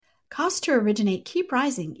Costs to originate keep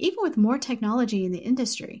rising, even with more technology in the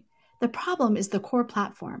industry. The problem is the core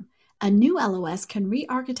platform. A new LOS can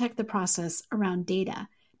re-architect the process around data,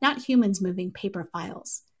 not humans moving paper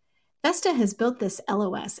files. Vesta has built this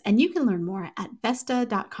LOS, and you can learn more at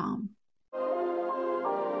Vesta.com.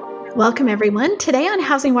 Welcome, everyone. Today on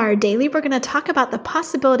Housing Wire Daily, we're going to talk about the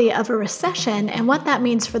possibility of a recession and what that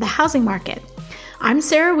means for the housing market. I'm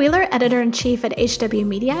Sarah Wheeler, Editor-in-Chief at HW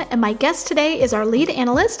Media, and my guest today is our lead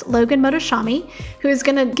analyst, Logan Mohtashami, who is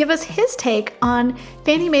going to give us his take on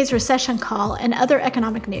Fannie Mae's recession call and other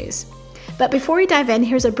economic news. But before we dive in,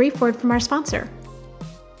 here's a brief word from our sponsor.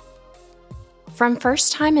 From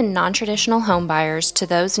first-time and non-traditional home buyers to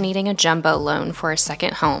those needing a jumbo loan for a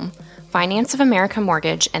second home, Finance of America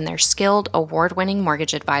Mortgage and their skilled, award-winning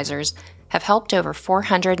mortgage advisors have helped over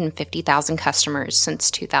 450,000 customers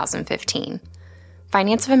since 2015.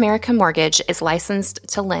 Finance of America Mortgage is licensed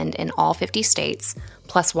to lend in all 50 states,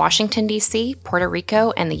 plus Washington, D.C., Puerto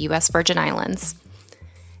Rico, and the U.S. Virgin Islands.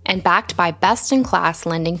 And backed by best-in-class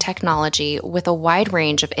lending technology with a wide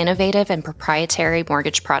range of innovative and proprietary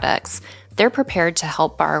mortgage products, they're prepared to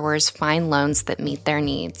help borrowers find loans that meet their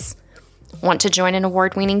needs. Want to join an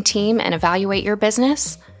award-winning team and evaluate your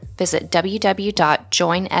business? Visit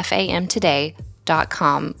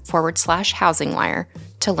www.joinfamtoday.com/housingwire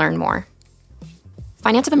to learn more.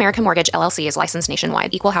 Finance of America Mortgage, LLC is licensed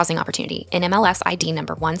nationwide. Equal housing opportunity. NMLS ID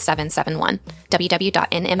number 1771.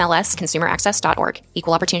 www.nmlsconsumeraccess.org.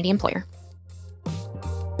 Equal opportunity employer.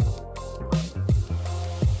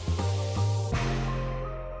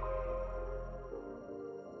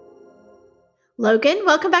 Logan,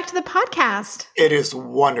 welcome back to the podcast. It is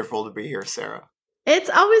wonderful to be here, Sarah. It's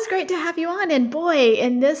always great to have you on. And boy,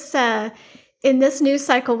 in this news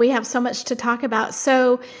cycle, we have so much to talk about.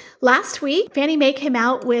 So last week, Fannie Mae came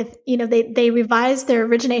out with, they revised their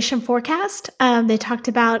origination forecast. They talked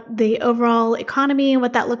about the overall economy and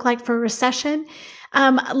what that looked like for a recession.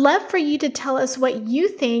 I'd love for you to tell us what you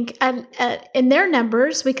think in their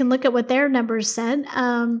numbers. We can look at what their numbers said.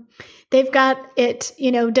 They've got it,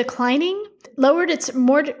 declining, lowered its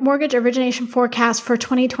mortgage origination forecast for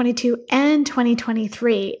 2022 and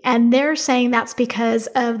 2023. And they're saying that's because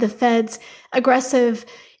of the Fed's aggressive,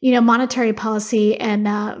 monetary policy and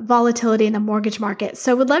volatility in the mortgage market.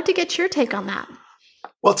 So we'd love to get your take on that.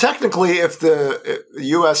 Well, technically, if the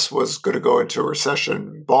U.S. was going to go into a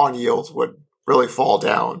recession, bond yields would really fall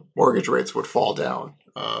down. Mortgage rates would fall down.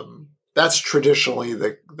 That's traditionally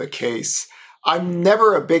the case. I'm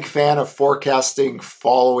never a big fan of forecasting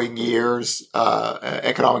following years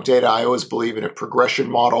economic data. I always believe in a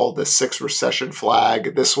progression model, the 6 recession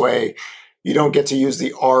flag. This way, you don't get to use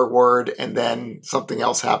the R word and then something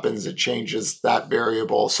else happens. It changes that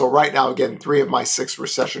variable. So right now, again, 3 of my 6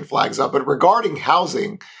 recession flags up. But regarding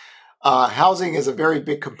housing, housing is a very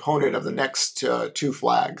big component of the next 2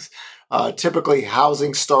 flags. Typically,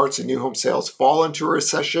 housing starts and new home sales fall into a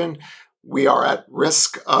recession. We are at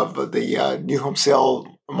risk of the new home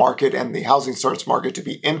sale market and the housing starts market to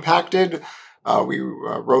be impacted. We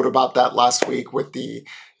wrote about that last week with the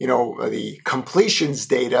completions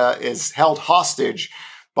data is held hostage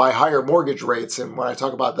by higher mortgage rates. And when I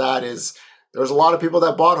talk about that is there's a lot of people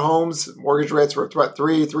that bought homes. Mortgage rates were at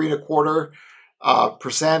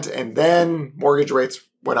 3.25%, and then mortgage rates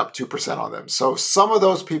went up 2% on them. So some of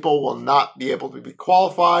those people will not be able to be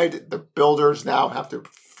qualified. The builders now have to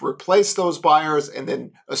replace those buyers and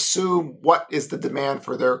then assume what is the demand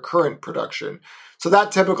for their current production. So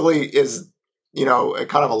that typically is, a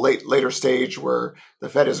kind of a later stage where the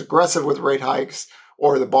Fed is aggressive with rate hikes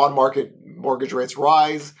or the bond market mortgage rates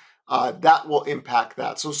rise. That will impact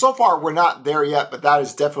that. So far we're not there yet, but that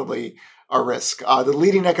is definitely a risk. The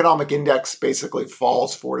leading economic index basically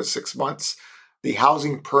falls 4 to 6 months. The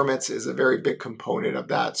housing permits is a very big component of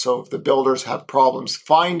that. So if the builders have problems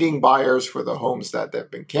finding buyers for the homes that they've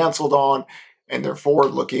been canceled on and their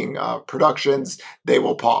forward-looking productions, they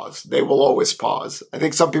will pause. They will always pause. I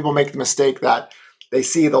think some people make the mistake that they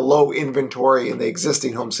see the low inventory in the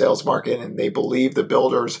existing home sales market and they believe the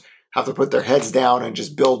builders have to put their heads down and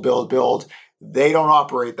just build. They don't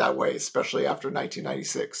operate that way, especially after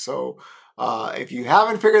 1996. So if you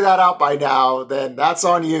haven't figured that out by now, then that's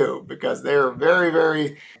on you because they're very,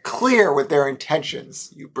 very clear with their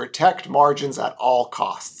intentions. You protect margins at all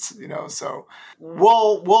costs, so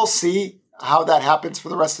we'll see how that happens for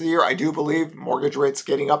the rest of the year. I do believe mortgage rates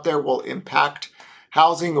getting up there will impact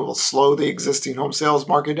housing. It will slow the existing home sales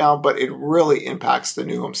market down, but it really impacts the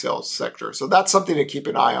new home sales sector. So that's something to keep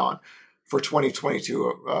an eye on for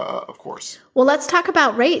 2022, of course. Well, let's talk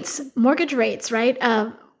about rates, mortgage rates, right?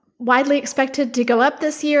 Widely expected to go up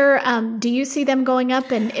this year. Do you see them going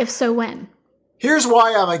up? And if so, when? Here's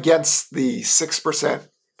why I'm against the 6%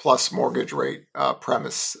 plus mortgage rate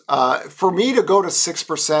premise. For me to go to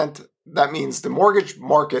 6%, that means the mortgage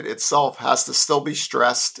market itself has to still be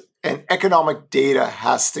stressed and economic data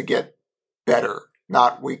has to get better,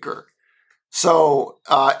 not weaker. So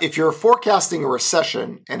if you're forecasting a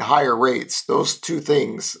recession and higher rates, those two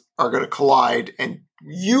things are going to collide. And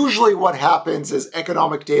usually what happens is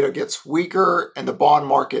economic data gets weaker and the bond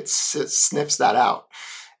market sniffs that out.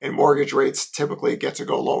 And mortgage rates typically get to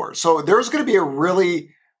go lower. So there's going to be a really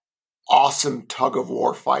awesome tug of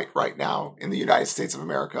war fight right now in the United States of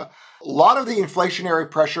America. A lot of the inflationary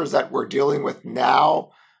pressures that we're dealing with now,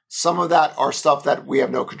 some of that are stuff that we have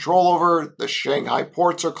no control over. The Shanghai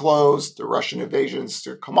ports are closed, the Russian invasions,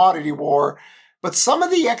 the commodity war. But some of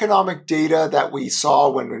the economic data that we saw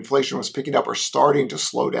when inflation was picking up are starting to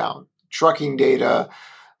slow down. Trucking data,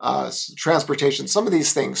 transportation, some of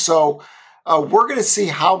these things. So we're going to see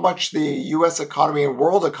how much the U.S. economy and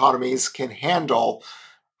world economies can handle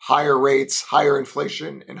higher rates, higher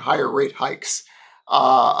inflation, and higher rate hikes.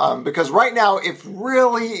 Because right now, if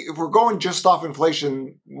we're going just off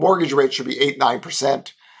inflation, mortgage rates should be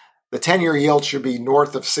 8-9%. The 10-year yield should be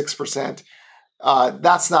north of 6%.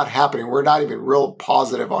 That's not happening. We're not even real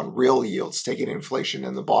positive on real yields taking inflation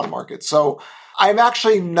in the bond market. So I'm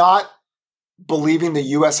actually not believing the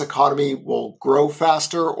U.S. economy will grow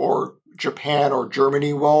faster or Japan or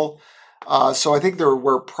Germany will. So I think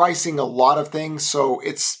we're pricing a lot of things. So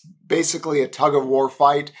it's basically a tug of war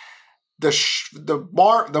fight.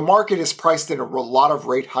 The market is priced in a lot of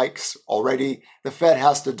rate hikes already. The Fed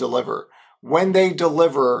has to deliver. When they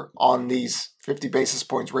deliver on these 50 basis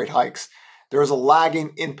points rate hikes, there is a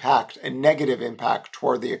lagging impact, a negative impact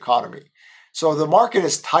toward the economy. So the market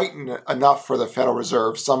is tightened enough for the Federal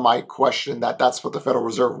Reserve. Some might question that that's what the Federal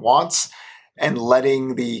Reserve wants and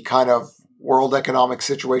letting the kind of world economic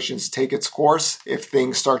situations take its course. If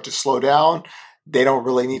things start to slow down, they don't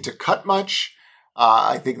really need to cut much.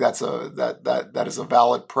 I think that is a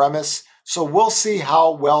valid premise. So we'll see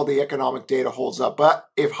how well the economic data holds up. But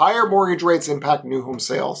if higher mortgage rates impact new home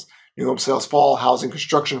sales fall, housing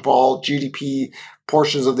construction fall, GDP,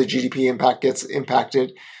 portions of the GDP impact gets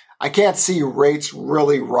impacted. I can't see rates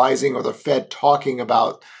really rising or the Fed talking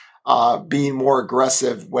about being more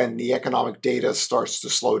aggressive when the economic data starts to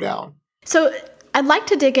slow down. So I'd like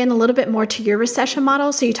to dig in a little bit more to your recession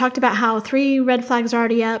model. So you talked about how 3 red flags are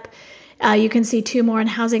already up. You can see 2 more in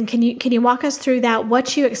housing. Can you walk us through that?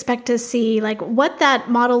 What you expect to see, like what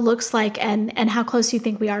that model looks like, and how close you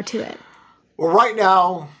think we are to it? Well, right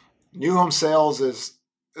now, new home sales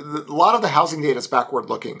a lot of the housing data is backward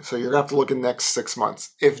looking. So you're going to have to look in the next 6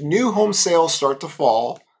 months. If new home sales start to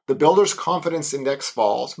fall, the builder's confidence index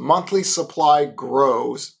falls, monthly supply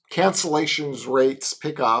grows, cancellations rates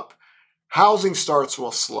pick up, housing starts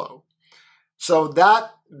will slow. So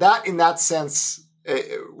that in that sense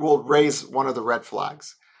will raise one of the red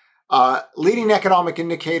flags. Leading economic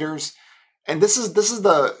indicators, and this is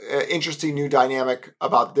the interesting new dynamic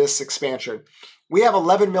about this expansion. We have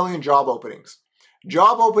 11 million job openings.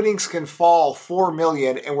 Job openings can fall 4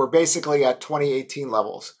 million, and we're basically at 2018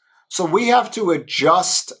 levels. So we have to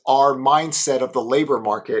adjust our mindset of the labor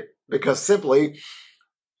market because simply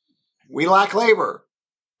we lack labor.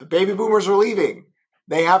 The baby boomers are leaving.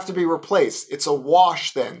 They have to be replaced. It's a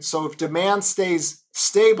wash then. So if demand stays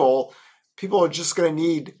stable, people are just going to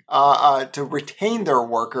need to retain their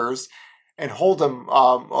workers and hold them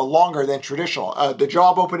longer than traditional. The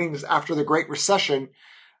job openings after the Great Recession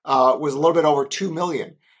was a little bit over 2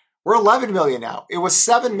 million. We're 11 million now. It was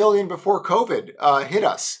 7 million before COVID hit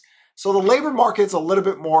us. So the labor market's a little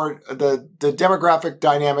bit more, the demographic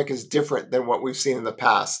dynamic is different than what we've seen in the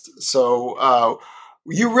past. So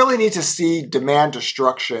you really need to see demand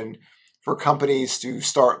destruction for companies to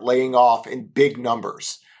start laying off in big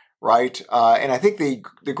numbers, right? And I think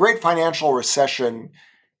the Great Financial Recession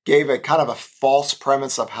gave a kind of a false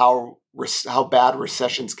premise of how bad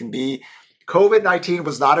recessions can be. COVID-19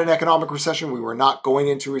 was not an economic recession. We were not going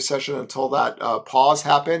into recession until that pause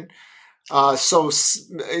happened. So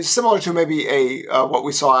similar to maybe what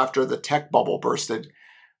we saw after the tech bubble bursted,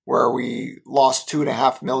 where we lost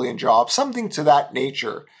 2.5 million jobs, something to that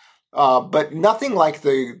nature. But nothing like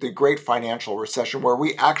the Great Financial Recession, where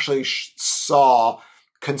we actually saw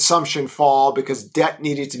consumption fall because debt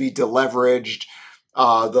needed to be deleveraged.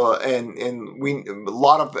 A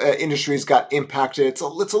lot of industries got impacted. It's a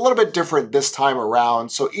little bit different this time around.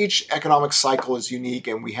 So each economic cycle is unique,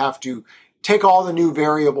 and we have to take all the new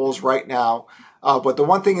variables right now. But the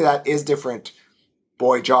one thing that is different,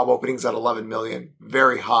 boy, job openings at 11 million,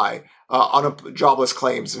 very high. Jobless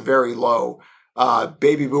claims, very low.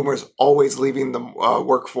 baby boomers always leaving the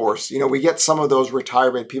workforce. We get some of those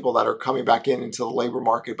retirement people that are coming back into the labor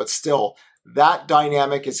market, but still that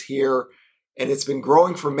dynamic is here and it's been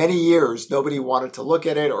growing for many years. Nobody wanted to look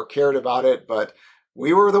at it or cared about it, but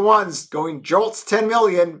we were the ones going jolts 10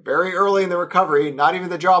 million very early in the recovery. Not even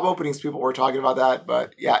the job openings people were talking about that,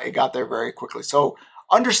 but yeah, it got there very quickly. So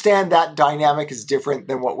understand that dynamic is different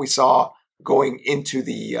than what we saw going into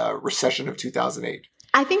the recession of 2008.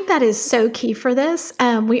 I think that is so key for this.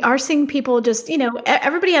 We are seeing people just,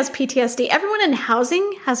 everybody has PTSD. Everyone in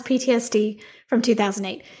housing has PTSD from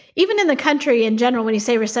 2008. Even in the country in general, when you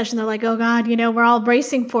say recession, they're like, oh God, we're all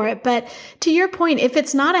bracing for it. But to your point, if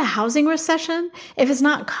it's not a housing recession, if it's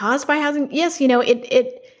not caused by housing, yes,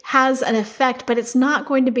 it has an effect, but it's not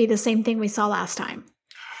going to be the same thing we saw last time.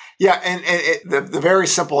 Yeah, and the very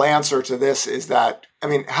simple answer to this is that,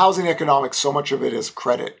 housing economics, so much of it is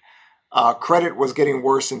credit. Credit was getting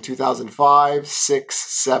worse in 2005, 6,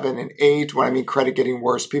 7, and 8. When I mean credit getting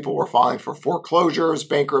worse, people were filing for foreclosures,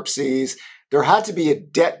 bankruptcies. There had to be a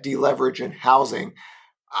debt deleverage in housing.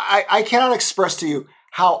 I cannot express to you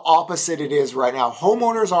how opposite it is right now.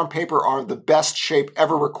 Homeowners on paper are in the best shape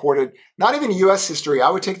ever recorded. Not even U.S. history. I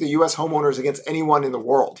would take the U.S. homeowners against anyone in the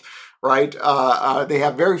world, right? They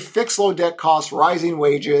have very fixed low debt costs, rising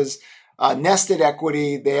wages, nested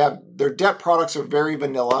equity. Their debt products are very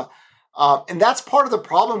vanilla. And that's part of the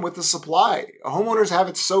problem with the supply. Homeowners have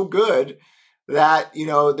it so good that,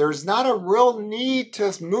 there's not a real need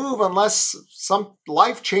to move unless some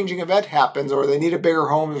life-changing event happens or they need a bigger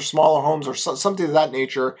home or smaller homes or something of that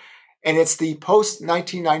nature. And it's the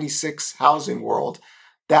post-1996 housing world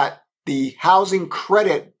that the housing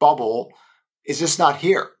credit bubble is just not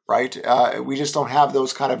here, right? We just don't have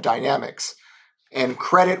those kind of dynamics. And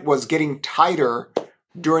credit was getting tighter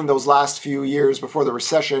during those last few years before the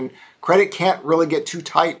recession. Credit can't really get too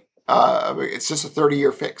tight. It's just a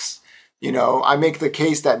 30-year fix. I make the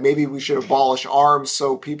case that maybe we should abolish ARMs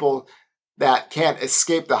so people that can't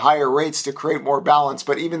escape the higher rates to create more balance.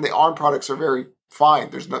 But even the ARM products are very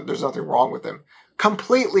fine. There's nothing wrong with them.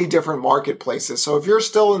 Completely different marketplaces. So if you're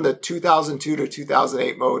still in the 2002 to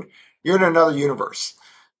 2008 mode, you're in another universe.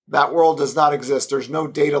 That world does not exist. There's no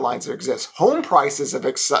data lines that exist. Home prices have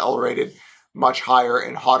accelerated much higher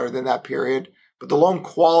and hotter than that period. But the loan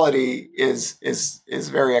quality is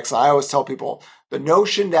very excellent. I always tell people the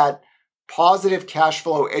notion that positive cash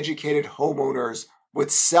flow educated homeowners would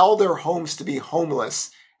sell their homes to be homeless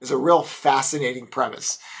is a real fascinating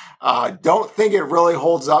premise. Don't think it really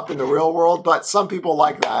holds up in the real world, but some people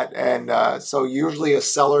like that. And so usually a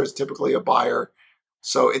seller is typically a buyer.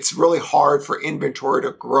 So it's really hard for inventory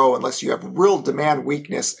to grow unless you have real demand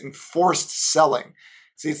weakness and forced selling.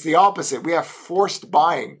 See, it's the opposite. We have forced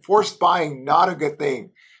buying. Forced buying, not a good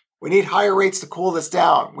thing. We need higher rates to cool this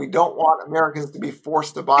down. We don't want Americans to be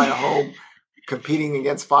forced to buy a home competing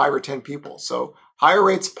against 5 or 10 people. So higher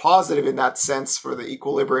rates positive in that sense for the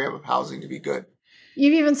equilibrium of housing to be good.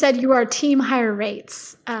 You've even said you are team higher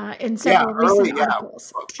rates in several recent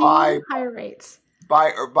articles. Team higher rates.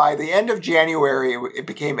 By the end of January, it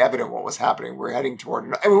became evident what was happening. We're heading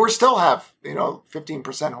toward, we still have,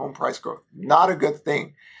 15% home price growth. Not a good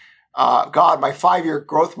thing. God, my 5-year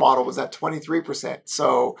growth model was at 23%.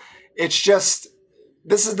 So it's just,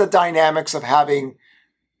 this is the dynamics of having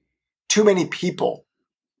too many people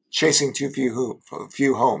chasing too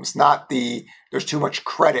few homes. Not there's too much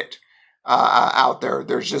credit out there.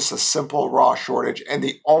 There's just a simple raw shortage. And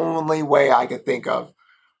the only way I could think of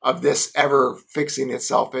this ever fixing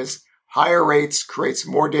itself is higher rates creates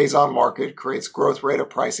more days on market, creates growth rate of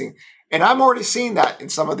pricing. And I'm already seeing that in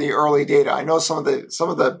some of the early data. I know some of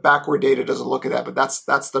the backward data doesn't look at that, but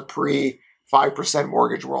that's the pre 5%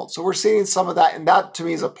 mortgage world. So we're seeing some of that. And that to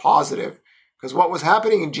me is a positive because what was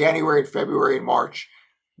happening in January and February and March,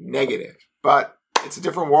 negative. But it's a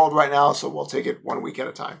different world right now. So we'll take it 1 week at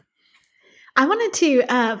a time. I wanted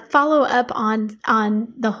to follow up on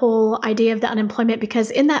the whole idea of the unemployment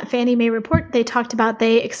because in that Fannie Mae report, they talked about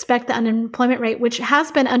they expect the unemployment rate, which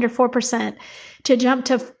has been under 4%, to jump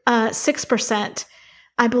to 6%,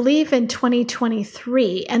 I believe, in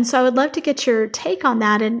 2023. And so I would love to get your take on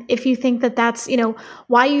that. And if you think that that's,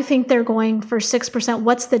 why you think they're going for 6%,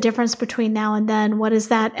 what's the difference between now and then? What is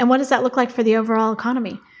that? And what does that look like for the overall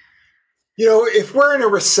economy? If we're in a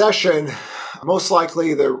recession, most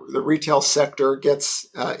likely the retail sector gets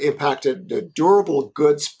impacted. The durable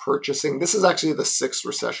goods purchasing, this is actually the 6th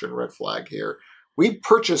recession red flag here. We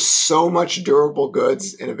purchase so much durable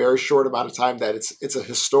goods in a very short amount of time that it's a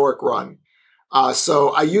historic run. So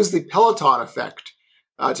I use the Peloton effect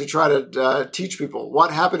to try to teach people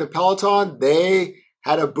what happened to Peloton. They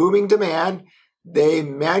had a booming demand. They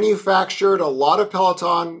manufactured a lot of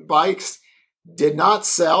Peloton bikes, did not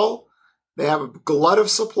sell. They have a glut of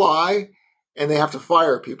supply, and they have to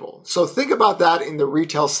fire people. So think about that in the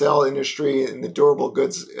retail sale industry, in the durable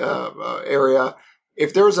goods area.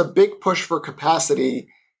 If there's a big push for capacity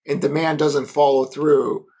and demand doesn't follow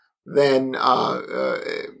through, then those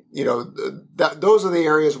are the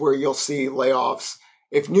areas where you'll see layoffs.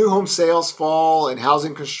 If new home sales fall and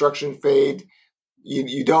housing construction fade,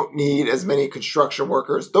 you don't need as many construction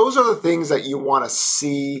workers. Those are the things that you want to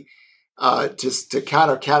see to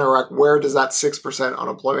kind of counteract where does that 6%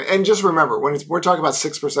 unemployment. And just remember, when we're talking about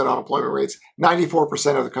 6% unemployment rates,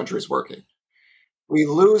 94% of the country is working. We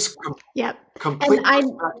lose complete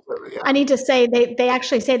perspective. I need to say they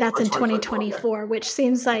actually say that's in 2024, which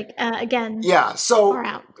seems like again so far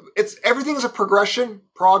out. Everything's a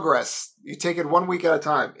progress. You take it 1 week at a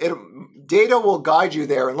time. Data will guide you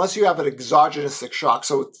there unless you have an exogenous shock.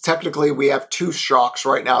 So technically we have two shocks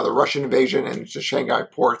right now, the Russian invasion and the Shanghai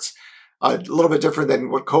ports. A little bit different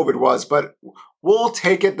than what COVID was, but we'll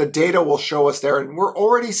take it. The data will show us there. And we're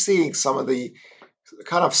already seeing some of the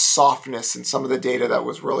kind of softness in some of the data that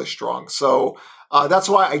was really strong. So that's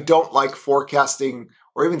why I don't like forecasting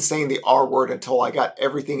or even saying the R word until I got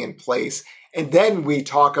everything in place. And then we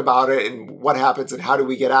talk about it and what happens and how do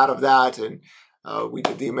we get out of that. And we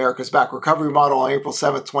did the America's Back Recovery Model on April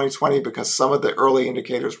 7th, 2020, because some of the early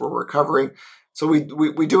indicators were recovering. So we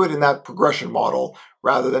do it in that progression model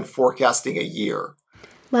rather than forecasting a year.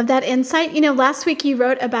 Love that insight. Last week you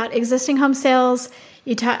wrote about existing home sales.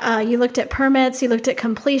 You looked at permits. You looked at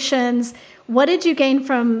completions. What did you gain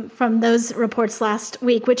from those reports last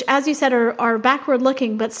week, which, as you said, are backward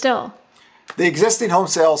looking, but still? The existing home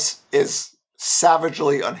sales is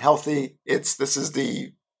savagely unhealthy. This is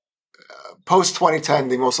the post 2010,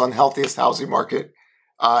 the most unhealthiest housing market.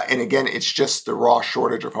 And again, it's just the raw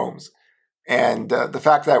shortage of homes. And the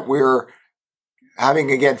fact that we're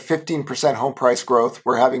having, again, 15% home price growth,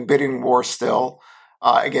 we're having bidding wars still,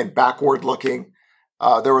 again, backward looking.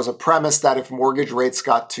 There was a premise that if mortgage rates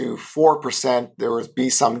got to 4%, there would be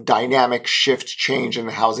some dynamic shift change in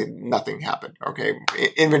the housing. Nothing happened. Okay.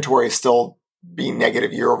 Inventory is still being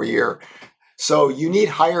negative year over year. So you need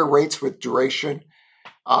higher rates with duration.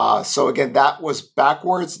 So again, that was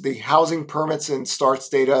backwards. The housing permits and starts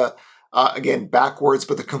data, again, backwards,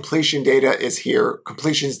 but the completion data is here.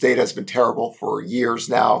 Completions data has been terrible for years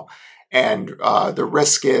now. And the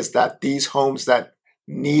risk is that these homes that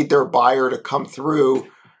need their buyer to come through,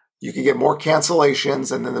 you can get more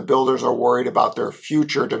cancellations, and then the builders are worried about their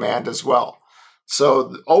future demand as well.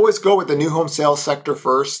 So always go with the new home sales sector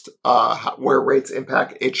first, where rates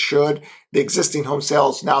impact. It should. The existing home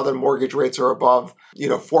sales, now that mortgage rates are above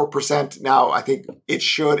 4% now, I think it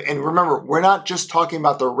should. And remember, we're not just talking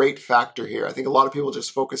about the rate factor here. I think a lot of people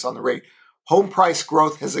just focus on the rate. Home price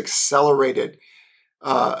growth has accelerated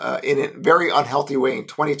in a very unhealthy way in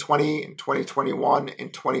 2020, in 2021,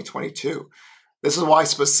 and 2022. This is why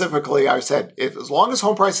specifically I said, as long as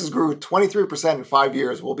home prices grew 23% in 5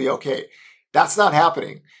 years, we'll be okay. That's not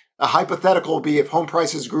happening. A hypothetical would be if home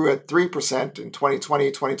prices grew at 3% in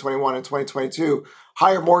 2020, 2021, and 2022,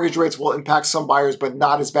 higher mortgage rates will impact some buyers, but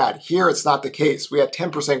not as bad. Here, it's not the case. We had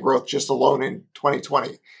 10% growth just alone in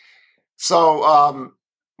 2020. So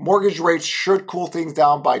mortgage rates should cool things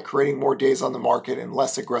down by creating more days on the market and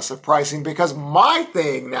less aggressive pricing, because my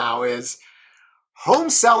thing now is home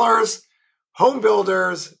sellers, home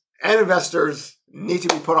builders, and investors need to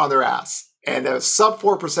be put on their ass. And a sub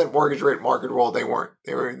 4% mortgage rate market roll, they weren't.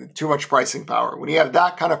 They were too much pricing power. When you have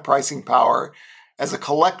that kind of pricing power as a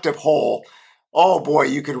collective whole, oh boy,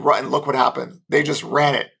 you could run. And look what happened. They just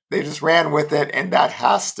ran it. They just ran with it. And that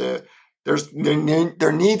has to,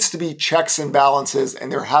 there needs to be checks and balances.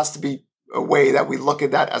 And there has to be a way that we look at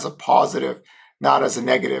that as a positive, not as a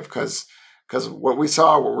negative. Because what we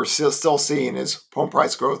saw, what we're still seeing is home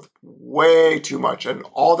price growth way too much. And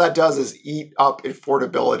all that does is eat up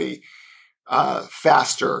affordability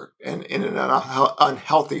faster and in an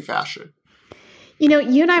unhealthy fashion. You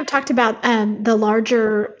and I have talked about the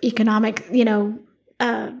larger economic,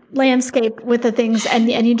 landscape with the things, and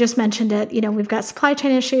you just mentioned it. We've got supply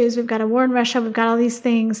chain issues, we've got a war in Russia, we've got all these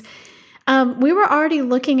things. We were already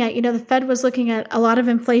looking at, the Fed was looking at a lot of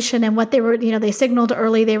inflation and what they were, they signaled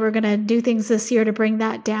early they were going to do things this year to bring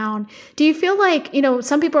that down. Do you feel like,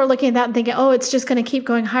 some people are looking at that and thinking, oh, it's just going to keep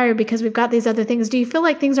going higher because we've got these other things. Do you feel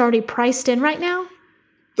like things are already priced in right now?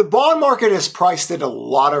 The bond market is priced in a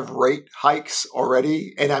lot of rate hikes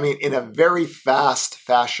already, and I mean, in a very fast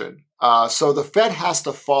fashion. So the Fed has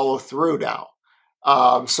to follow through now.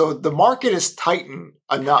 So the market is tightened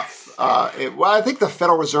enough. I think the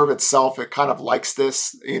Federal Reserve itself, it kind of likes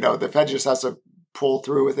this. The Fed just has to pull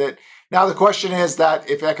through with it. Now, the question is that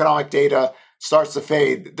if economic data starts to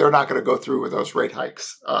fade, they're not going to go through with those rate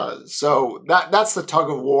hikes. So that's the tug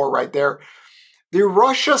of war right there. The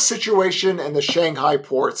Russia situation and the Shanghai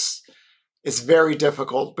ports is very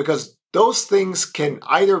difficult because those things can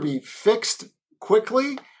either be fixed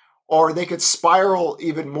quickly or they could spiral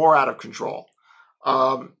even more out of control.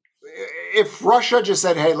 If Russia just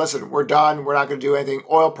said, hey, listen, we're done, we're not going to do anything,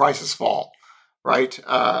 oil prices fall, right?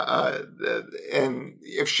 And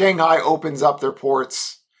if Shanghai opens up their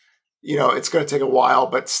ports, it's going to take a while,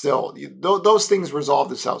 but still, those things resolve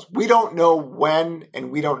themselves. We don't know when, and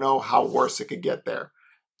we don't know how worse it could get there.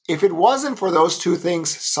 If it wasn't for those two things,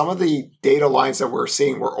 some of the data lines that we're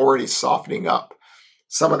seeing were already softening up.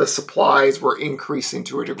 Some of the supplies were increasing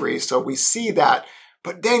to a degree. So we see that.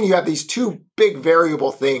 But then you have these two big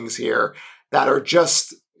variable things here that are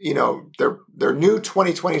just, they're new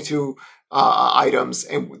 2022 items,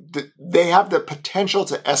 and they have the potential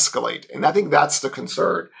to escalate. And I think that's the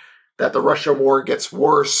concern, that the Russia war gets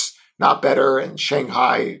worse, not better, and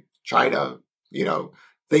Shanghai, China,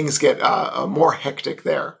 things get more hectic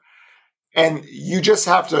there. And you just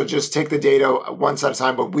have to just take the data one at a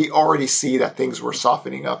time, but we already see that things were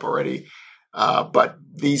softening up already. But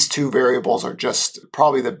these two variables are just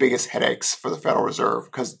probably the biggest headaches for the Federal Reserve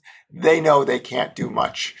because they know they can't do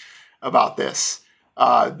much about this.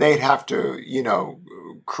 They'd have to,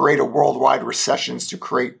 create a worldwide recessions to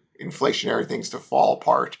create inflationary things to fall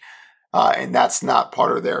apart. And that's not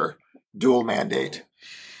part of their dual mandate.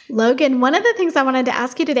 Logan, one of the things I wanted to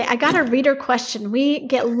ask you today, I got a reader question. We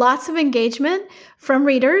get lots of engagement from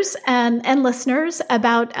readers and listeners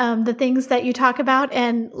about the things that you talk about,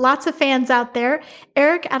 and lots of fans out there.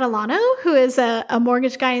 Eric Adelano, who is a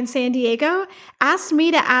mortgage guy in San Diego, asked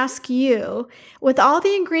me to ask you, with all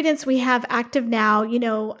the ingredients we have active now,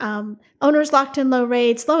 owners locked in low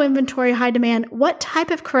rates, low inventory, high demand, what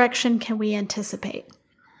type of correction can we anticipate?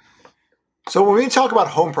 So when we talk about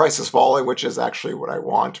home prices falling, which is actually what I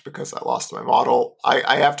want because I lost my model,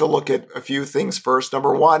 I have to look at a few things first.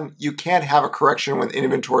 Number one, you can't have a correction when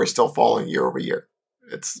inventory is still falling year over year.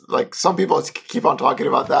 It's like some people keep on talking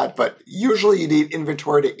about that, but usually you need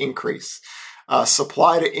inventory to increase,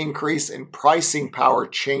 supply to increase, and pricing power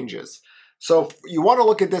changes. So you want to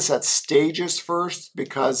look at this at stages first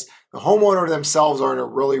because the homeowner themselves are in a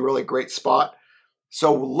really, really great spot.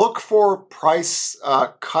 So look for price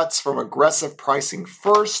cuts from aggressive pricing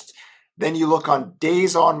first. Then you look on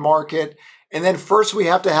days on market. And then first we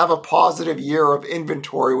have to have a positive year of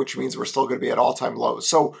inventory, which means we're still going to be at all-time lows.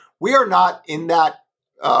 So we are not in that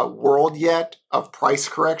world yet of price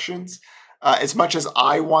corrections. As much as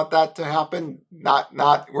I want that to happen,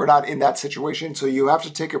 we're not in that situation. So you have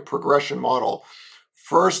to take a progression model.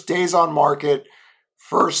 First, days on market.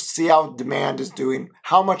 First, see how demand is doing,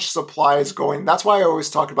 how much supply is going. That's why I always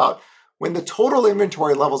talk about when the total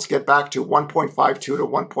inventory levels get back to 1.52 to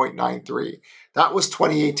 1.93. That was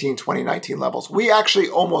 2018, 2019 levels. We actually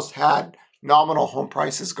almost had nominal home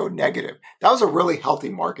prices go negative. That was a really healthy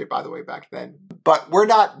market, by the way, back then. But we're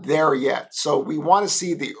not there yet. So we want to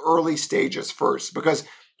see the early stages first because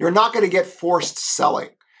you're not going to get forced selling.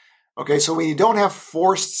 Okay, so when you don't have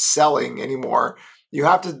forced selling anymore,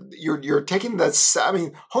 you're taking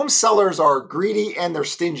home sellers are greedy and they're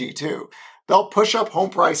stingy too. They'll push up home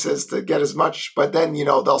prices to get as much, but then,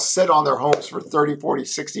 they'll sit on their homes for 30, 40,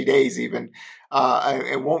 60 days even,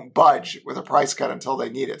 and won't budge with a price cut until they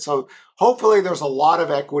need it. So hopefully there's a lot of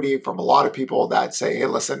equity from a lot of people that say, hey,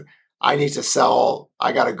 listen, I need to sell.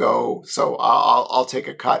 I got to go. So I'll take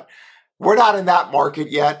a cut. We're not in that market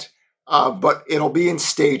yet. But it'll be in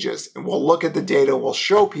stages, and we'll look at the data. We'll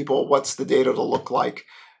show people what's the data to look like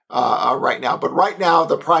right now. But right now,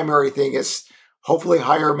 the primary thing is hopefully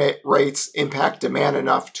higher rates impact demand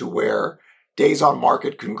enough to where days on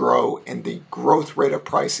market can grow and the growth rate of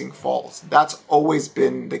pricing falls. That's always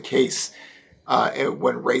been the case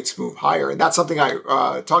when rates move higher. And that's something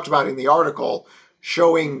I talked about in the article,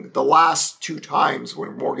 showing the last two times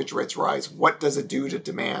when mortgage rates rise, what does it do to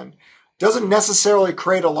demand? Doesn't necessarily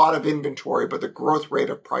create a lot of inventory, but the growth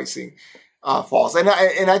rate of pricing falls. And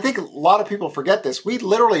I think a lot of people forget this. We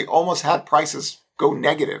literally almost had prices go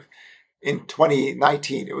negative in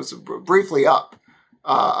 2019. It was briefly up.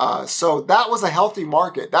 So that was a healthy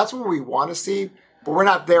market. That's what we want to see, but we're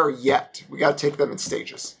not there yet. We got to take them in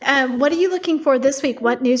stages. What are you looking for this week?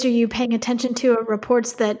 What news are you paying attention to or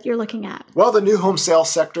reports that you're looking at? Well, the new home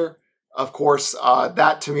sales sector, of course,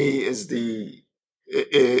 that to me is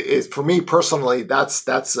for me personally,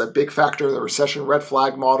 that's a big factor in the recession red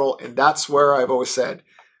flag model. And that's where I've always said,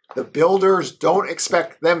 The builders don't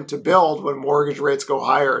expect them to build when mortgage rates go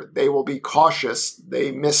higher. They will be cautious.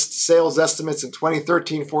 They missed sales estimates in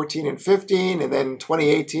 2013, 14, and 15. And then in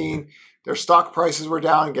 2018, their stock prices were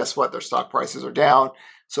down. And guess what? Their stock prices are down.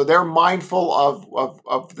 So they're mindful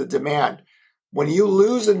of the demand. When you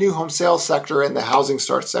lose the new home sales sector and the housing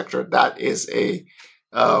start sector, that is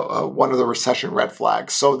one of the recession red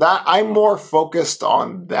flags. So that I'm more focused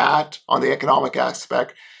on that, on the economic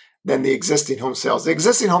aspect, than the existing home sales. The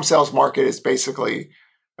existing home sales market is basically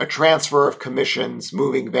a transfer of commissions,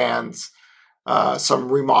 moving vans,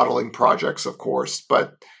 some remodeling projects, of course.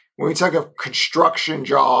 But when we talk of construction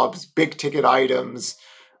jobs, big ticket items,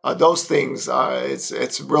 those things,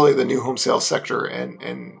 it's really the new home sales sector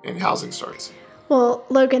and housing starts. Well,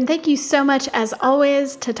 Logan, thank you so much, as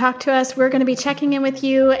always, to talk to us. We're going to be checking in with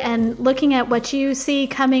you and looking at what you see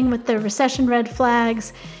coming with the recession red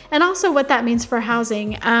flags and also what that means for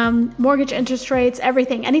housing, mortgage interest rates,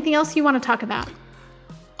 everything. Anything else you want to talk about?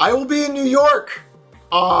 I will be in New York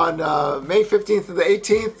on May 15th to the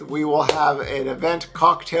 18th. We will have an event,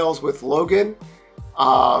 Cocktails with Logan.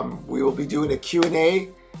 We will be doing a Q&A.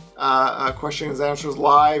 Questions and answers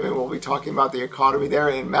live, and we'll be talking about the economy there.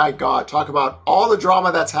 And my God, talk about all the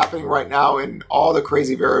drama that's happening right now and all the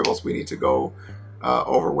crazy variables we need to go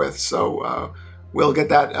over with. So we'll get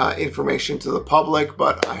that information to the public,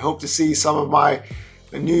 but I hope to see some of my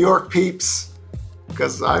New York peeps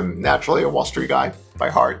because I'm naturally a Wall Street guy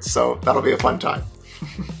by heart. So that'll be a fun time.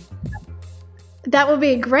 That will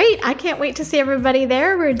be great. I can't wait to see everybody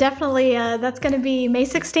there. We're definitely, that's going to be May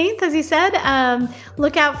 16th, as you said.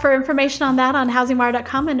 Look out for information on that on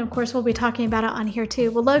housingwire.com. And of course, we'll be talking about it on here too.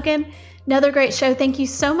 Well, Logan, another great show. Thank you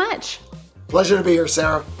so much. Pleasure to be here,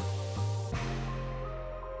 Sarah.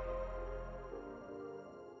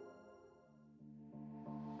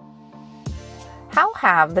 How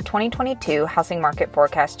have the 2022 housing market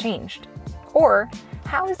forecasts changed? Or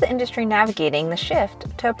how is the industry navigating the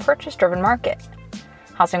shift to a purchase-driven market?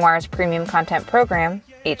 HousingWire's premium content program,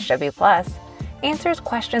 HW Plus, answers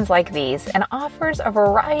questions like these and offers a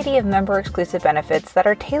variety of member-exclusive benefits that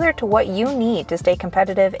are tailored to what you need to stay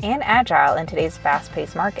competitive and agile in today's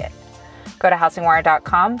fast-paced market. Go to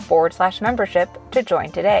housingwire.com/membership to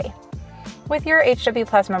join today. With your HW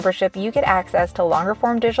Plus membership, you get access to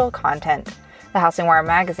longer-form digital content, the HousingWire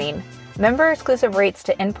magazine, member-exclusive rates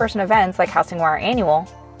to in-person events like HousingWire Annual,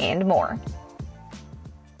 and more.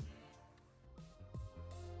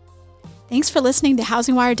 Thanks for listening to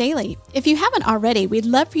Housing Wire Daily. If you haven't already, we'd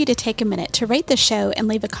love for you to take a minute to rate the show and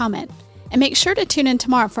leave a comment. And make sure to tune in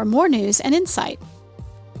tomorrow for more news and insight.